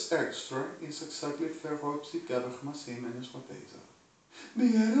 And this extra is exactly Ferrochi Gabachmasim and Esmateza.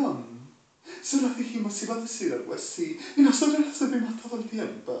 Vieron, se lo dijimos, iba a decir algo así, y nosotros las vimos todo el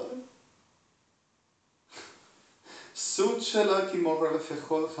tiempo. Suchelaki morre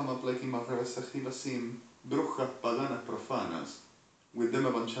fechol hamapleki morre sechivasim, brujas paganas profanas, with them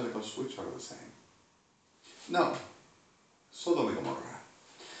evangelicals which are the same. Now, Sodom y Gomorra.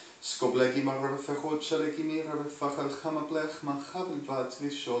 Skobleki marre fechot sheleki mirre fachal hamaplech machabel vat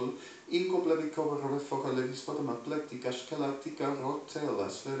vishol, inkobleki kover fechal levispot maplektika shkalatika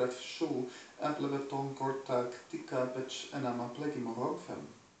rotelas leref shu apleveton kortaktika bech enamapleki morofem.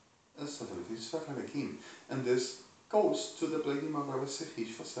 And this goes to the pleki marre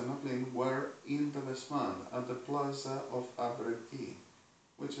sechish fasemaplin where in the Vesman at the plaza of Abreki,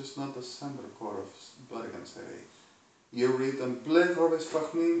 which is not the center core of Blerigan City. You read and Bleroves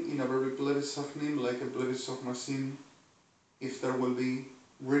Fachnim in a very Blevis Fachnim, like a Blevis Masim, if there will be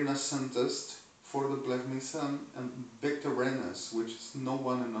Renaissantist for the Blechmisan, and Victorinus, which is no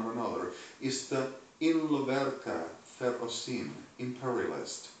one and not another, is the Inloverka Ferosim,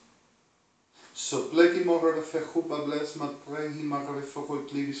 imperialist. So pleki morre fechu bables mat prehi marre fechol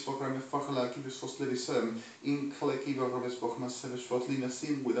klivis fokrame fachala kivis fos levisem in kleki vorves bochmas seveshvot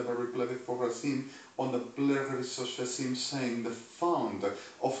linasim with a very pleve forasim on the blerisoshasim saying the found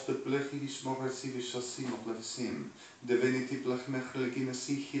of the blechivis morre sivishasim of levisim divinity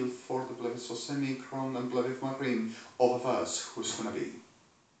blechmechleginesi heal for the blevisosemi crown and bleviv marim of us who's gonna be.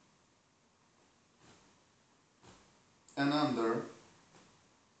 And under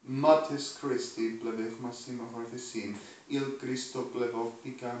Matis Christi plebech massimo revisim, il Christo plebov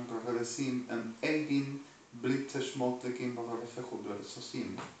picam revisim, and AVIN blitesh motlekim barafechu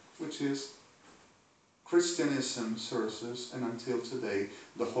blevisosim, which is Christianism sources, and until today,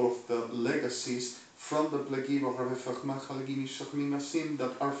 the whole of the legacies from the plegi barafech machalgimi shachlimasim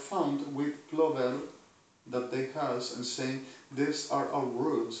that are found with plovel that they has, and saying, these are our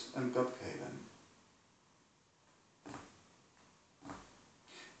roots and God gave them.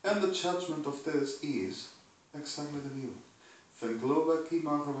 And the judgment of this is exactly the view. They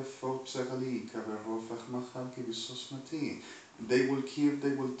will give,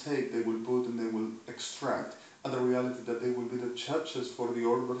 they will take, they will put, and they will extract. And the reality that they will be the judges for the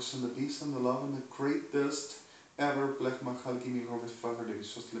orders and the peace and the love and the greatest ever.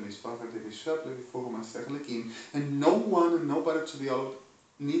 And no one and nobody to be out,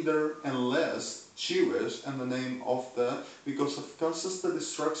 neither unless Jewish and the name of the, because of causes the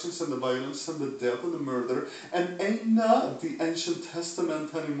destructions and the violence and the death and the murder, and ain't not the ancient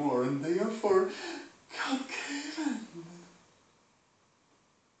testament anymore, and therefore God given.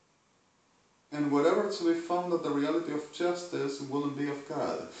 And whatever to be found that the reality of justice wouldn't be of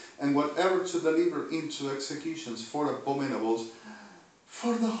God, and whatever to deliver into executions for abominables,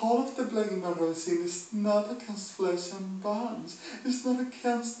 for the whole of the plague of sin is not against flesh and bones, it's not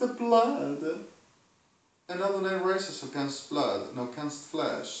against the blood. And Adonai rises against blood, no against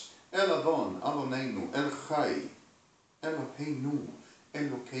flesh. ELAH'HA, ADONEINU, YHWH, ELOHEINU,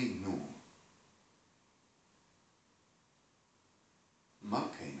 ELOKEINU.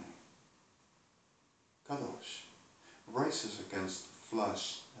 MALKEINU, Kadosh, rises against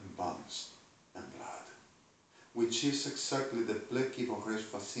flesh and bones and blood, which is exactly the pleki boresh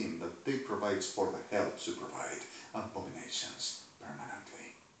fasim that they provides for the help to provide abominations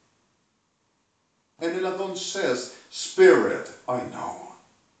permanently. And Adon says, Spirit, I know.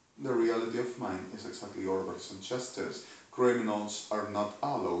 The reality of mine is exactly orders and justice. Criminals are not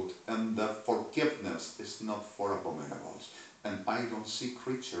allowed, and the forgiveness is not for abominables. And I don't see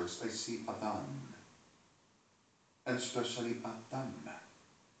creatures, I see Adon. And especially Adam.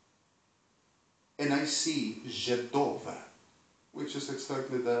 And I see Jedov, which is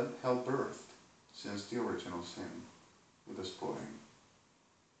exactly the hell birth since the original sin with the spoiling.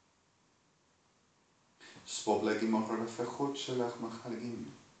 Spoblegi mocher fechot shelach machalgim.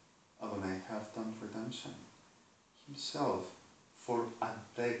 Adonai have done redemption himself for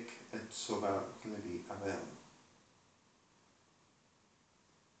adek et sovar levi avel.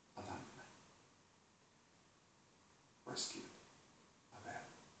 Adam.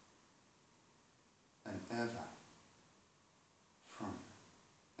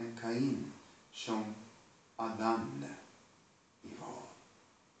 Cain, Shom, Adam, evil.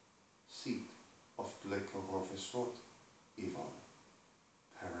 Seed of Lekorovesrot, evil,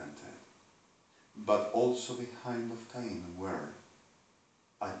 parented. But also behind of Cain were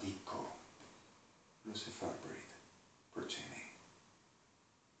Adiko, Lucifer breed, progeny.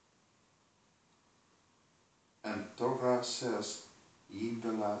 And Torah says,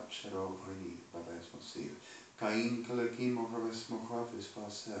 Yimbela Chero Ri Baves Mosir, Cain Kalekim Oraves Moravis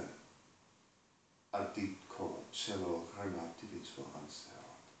Vaser, Adiko Chelo Relativis Ansel.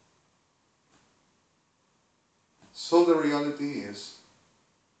 So the reality is,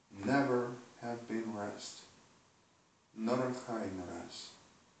 never have been rest, nor high rest,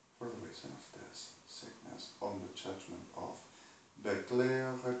 for the reason of this sickness on the judgment of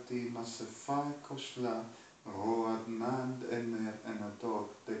Bekleorati Masefai Koshla Roadmand Ener Enator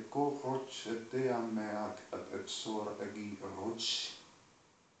de Koroch Deameak at Etsor Agi Roch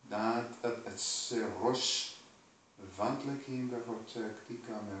Dat at Etserosh Vantlekim Berotek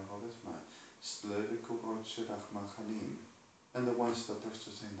Tika Merodesma Stleviko Roche Rachmachalim, and the ones that are to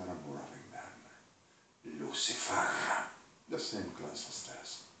say that I'm robbing them. Lucifer, the same class as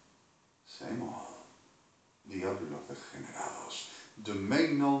this. Same all. Diablo degenerados.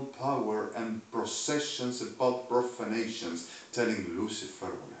 Dominion, power, and processions about profanations, telling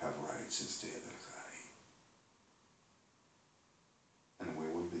Lucifer will have rights instead of ELOHEINU. And we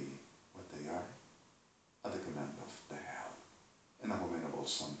will be what they are, at the command of the hell, an abominable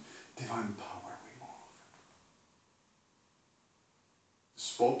son. Divine power we move.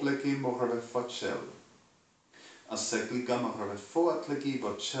 Spotlekim morrefatshel. Aseklikam morrefoatleki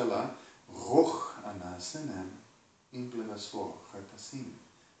botchela. Roch anasenem. Implevasvo chetasim.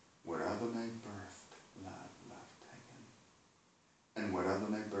 Where Adonai birthed, love taken. And where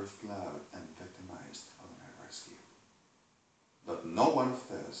Adonai birthed loud and victimized, Adonai rescue. But no one of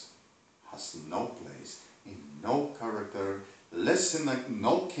this has no place in no character, less in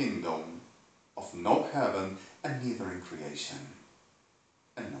no kingdom, of no heaven, and neither in creation,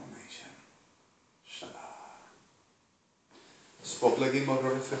 and no nation. Shalom. Spoplagim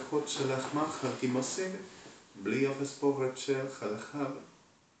ororefechot shelachmach hakimosig, bli ofesporet shel chalachab,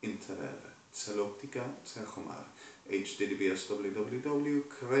 interev, tseloptika, tselchomar, HTTPS www,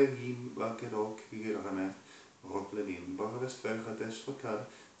 kregim bakerok, higiramet, rotlenim, barvesvergates vakar,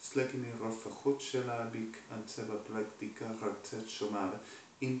 Slekim rofechot shelabik and tseva praktika hartzet shomar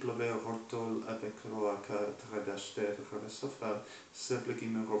implove rotol abekroaka tradashter ravesofar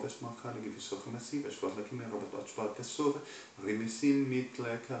seplekim roves machal givisochamasi veshvatlekim rovatachvat kesov rimisim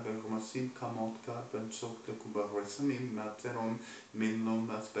mitleka bermasim kamotka benchokte kubarvesamim materon minlom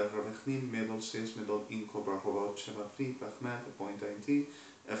matbervechnim medal says medal inkobarhovot shevafri bachmat point int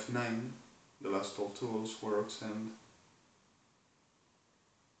F9 the last all tools works and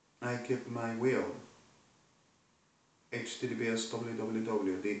I keep my will. HTTPS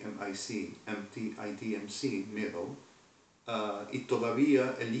www DMIC MTIDMC middle y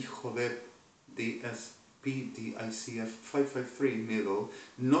todavía el hijo de DSPDICF 553 middle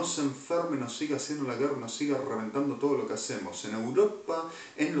no se enferme, nos siga haciendo la guerra, nos siga reventando todo lo que hacemos en Europa,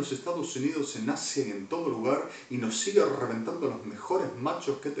 en los Estados Unidos, en Asia y en todo lugar, y nos siga reventando los mejores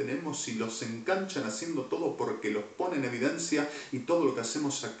machos que tenemos y los enganchan haciendo todo porque los pone en evidencia, y todo lo que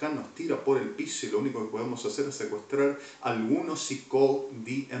hacemos acá nos tira por el piso, y lo único que podemos hacer es secuestrar algunos y call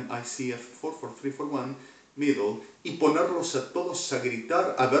DMICF 44341 middle y ponerlos a todos a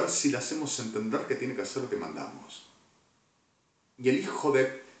gritar a ver si le hacemos entender que tiene que hacer lo que mandamos. Y el hijo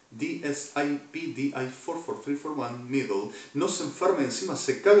de DSIPDI 44341 middle no se enferma, encima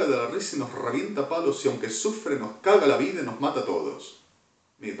se caga de la risa y nos revienta palos, y aunque sufre nos caga la vida y nos mata a todos.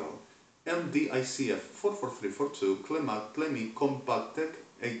 Middle MDICF 44342 Klemi Compactec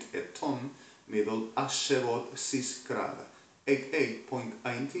 8 eton middle Ashevot 6 grad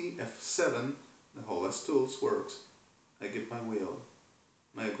 88.int F7. The whole as tools works. I give my will,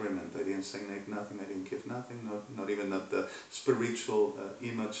 my agreement. I didn't signate nothing, I didn't give nothing, not even that the spiritual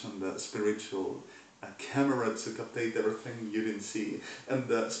image and the spiritual camera to captate everything you didn't see. And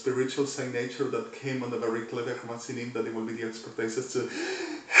the spiritual signature that came on the very clever Hamatsinim, that it will be the expertise to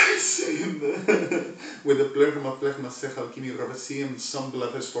with the plerma sechal kimi ravasim, some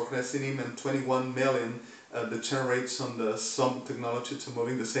blevish for Hresinim, and 21 million that generates on the some technology to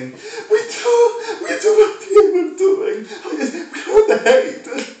moving the same. We do what people are doing. We heard the hate.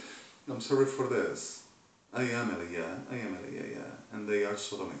 I'm sorry for this. I am Elia, and they are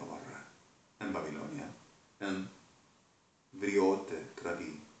Sodom and Gomorrah, and Babylonia, and Vriote,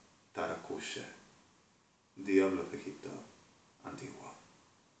 Kradi, Tarakushe, Diablo of Egipto, Antigua.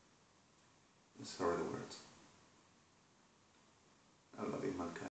 These are the words. I love you, MALKEINU.